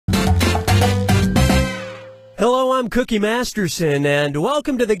Hello, I'm Cookie Masterson, and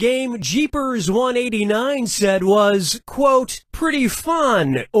welcome to the game Jeepers 189 said was, quote, pretty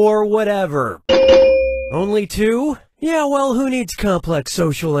fun, or whatever. Only two? Yeah, well, who needs complex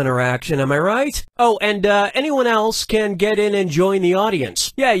social interaction, am I right? Oh, and anyone else can get in and join the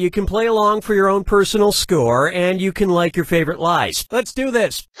audience. Yeah, you can play along for your own personal score, and you can like your favorite lies. Let's do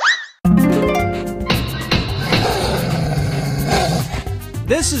this.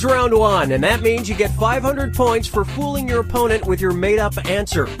 This is round one, and that means you get 500 points for fooling your opponent with your made-up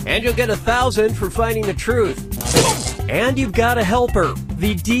answer. And you'll get 1,000 for finding the truth. And you've got a helper,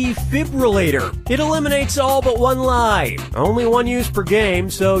 the defibrillator. It eliminates all but one lie. Only one use per game,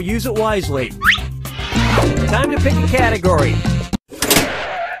 so use it wisely. Time to pick a category.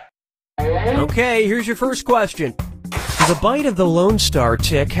 Okay, here's your first question. The bite of the Lone Star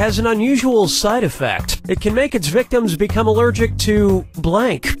tick has an unusual side effect. It can make its victims become allergic to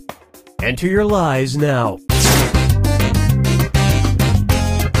blank. Enter your lies now.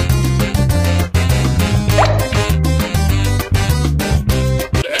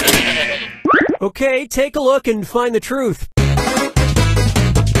 Okay, take a look and find the truth.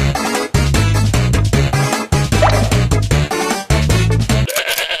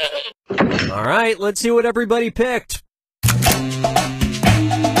 All right, let's see what everybody picked.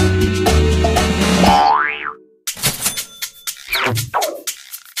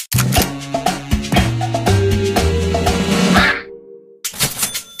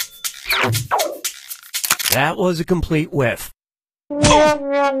 That was a complete whiff.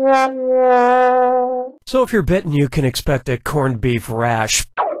 So if you're bitten, you can expect a corned beef rash.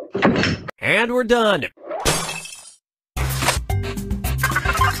 And we're done.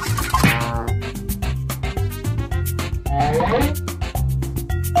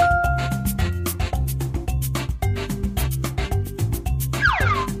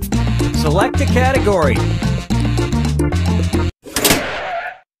 Select a category.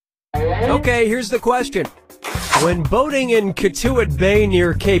 Okay, here's the question. When boating in Katuitt Bay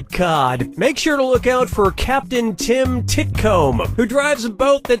near Cape Cod, make sure to look out for Captain Tim Titcomb, who drives a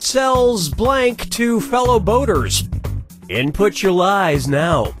boat that sells blank to fellow boaters. Input your lies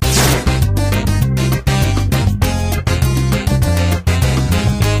now.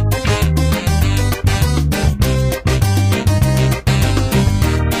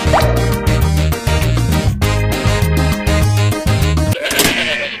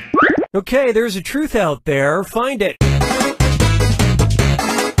 Okay, there's a truth out there. Find it.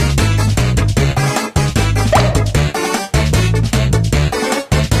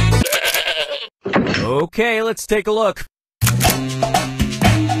 Okay, let's take a look.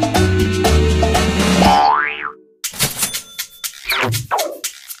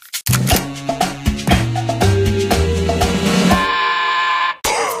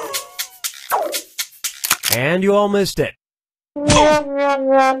 And you all missed it.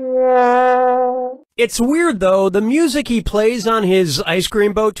 It's weird, though. The music he plays on his ice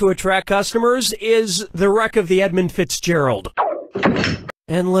cream boat to attract customers is the wreck of the Edmund Fitzgerald.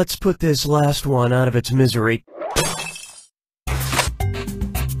 And let's put this last one out of its misery.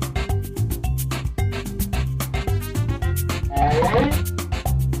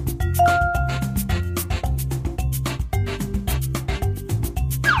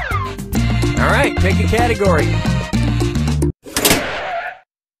 All right, pick a category.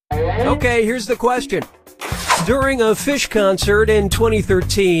 Okay, here's the question. During a Fish concert in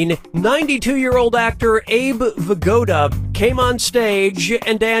 2013, 92-year-old actor Abe Vigoda came on stage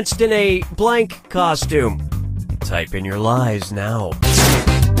and danced in a blank costume. Type in your lies now.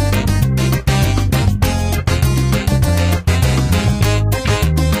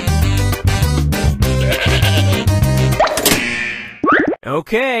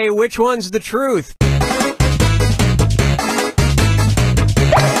 Okay, which one's the truth?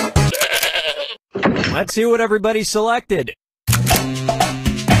 Let's see what everybody selected.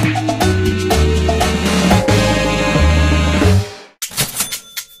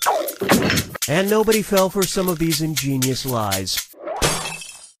 And nobody fell for some of these ingenious lies.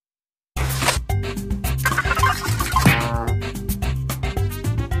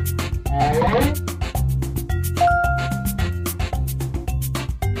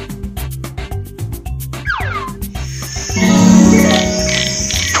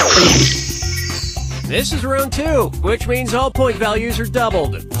 This is round two, which means all point values are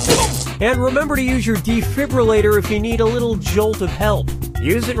doubled. And remember to use your defibrillator if you need a little jolt of help.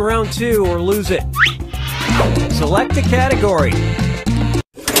 Use it in round two or lose it. Select a category.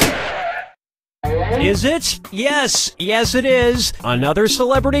 Is it? Yes, yes it is. Another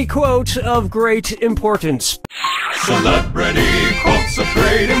celebrity quote of great importance. Celebrity quotes of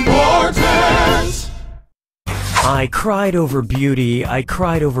great importance. I cried over beauty, I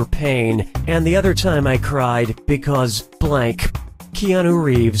cried over pain, and the other time I cried because blank. Keanu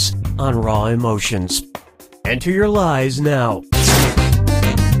Reeves on Raw Emotions. Enter your lies now.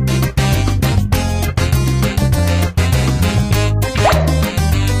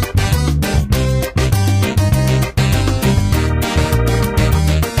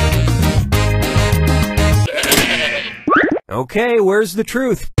 Okay, where's the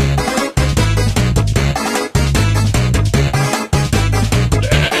truth?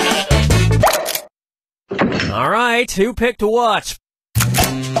 All right, who picked what?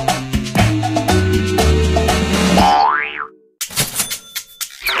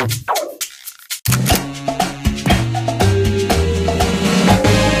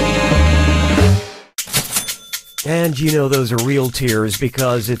 And you know those are real tears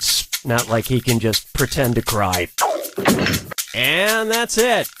because it's not like he can just pretend to cry. And that's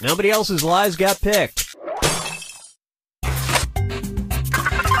it. Nobody else's lies got picked.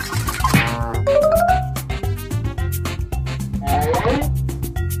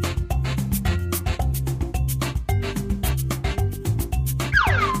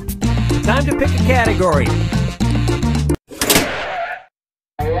 Time to pick a category.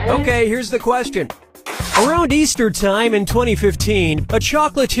 Okay, here's the question. Around Easter time in 2015, a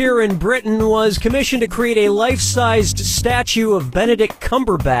chocolatier in Britain was commissioned to create a life-sized statue of Benedict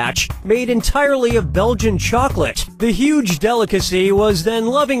Cumberbatch made entirely of Belgian chocolate. The huge delicacy was then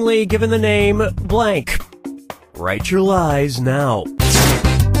lovingly given the name blank. Write your lies now.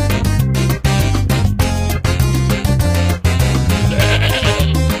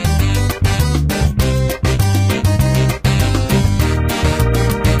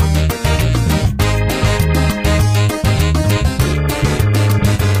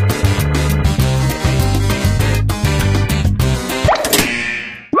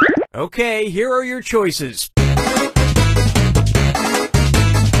 Okay, here are your choices.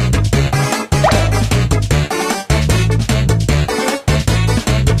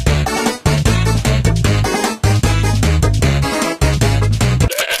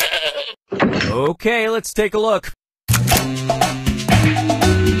 Okay, let's take a look.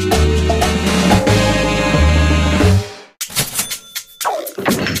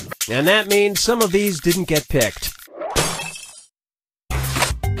 And that means some of these didn't get picked.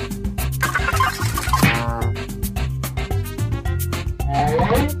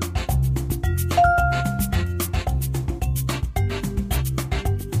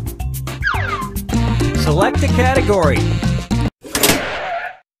 Select a category.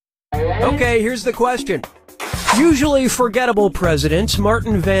 Okay, here's the question. Usually forgettable president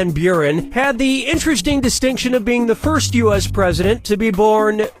Martin Van Buren had the interesting distinction of being the first U.S. president to be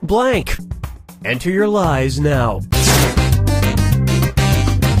born blank. Enter your lies now.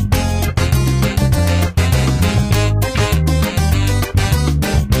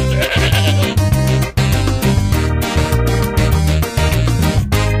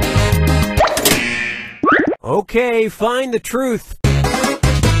 Okay, find the truth.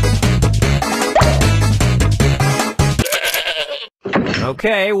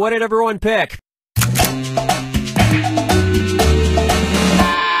 Okay, what did everyone pick?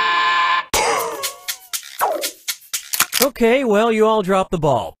 Okay, well, you all dropped the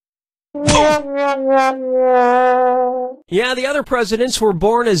ball. Yeah, the other presidents were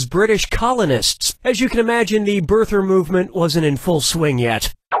born as British colonists. As you can imagine, the birther movement wasn't in full swing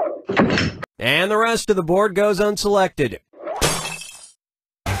yet. And the rest of the board goes unselected.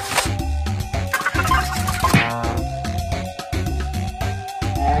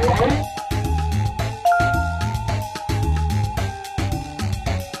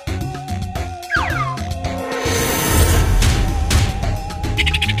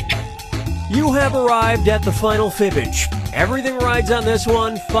 You have arrived at the final Fibbage. Everything rides on this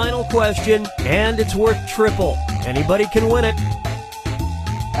one, final question, and it's worth triple. Anybody can win it.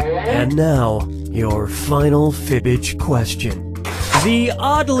 And now, your final Fibbage question. The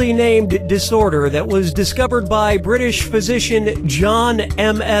oddly named disorder that was discovered by British physician John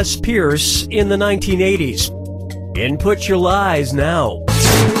M.S. Pierce in the 1980s. Input your lies now.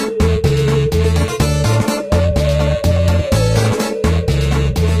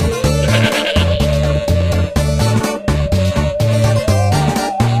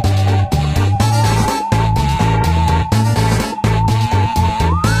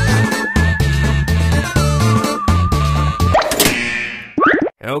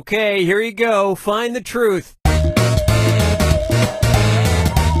 Okay, here you go. Find the truth.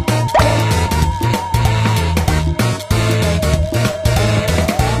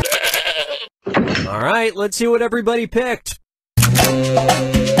 All right, let's see what everybody picked.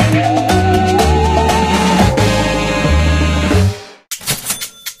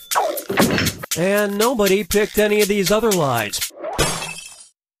 and nobody picked any of these other lies.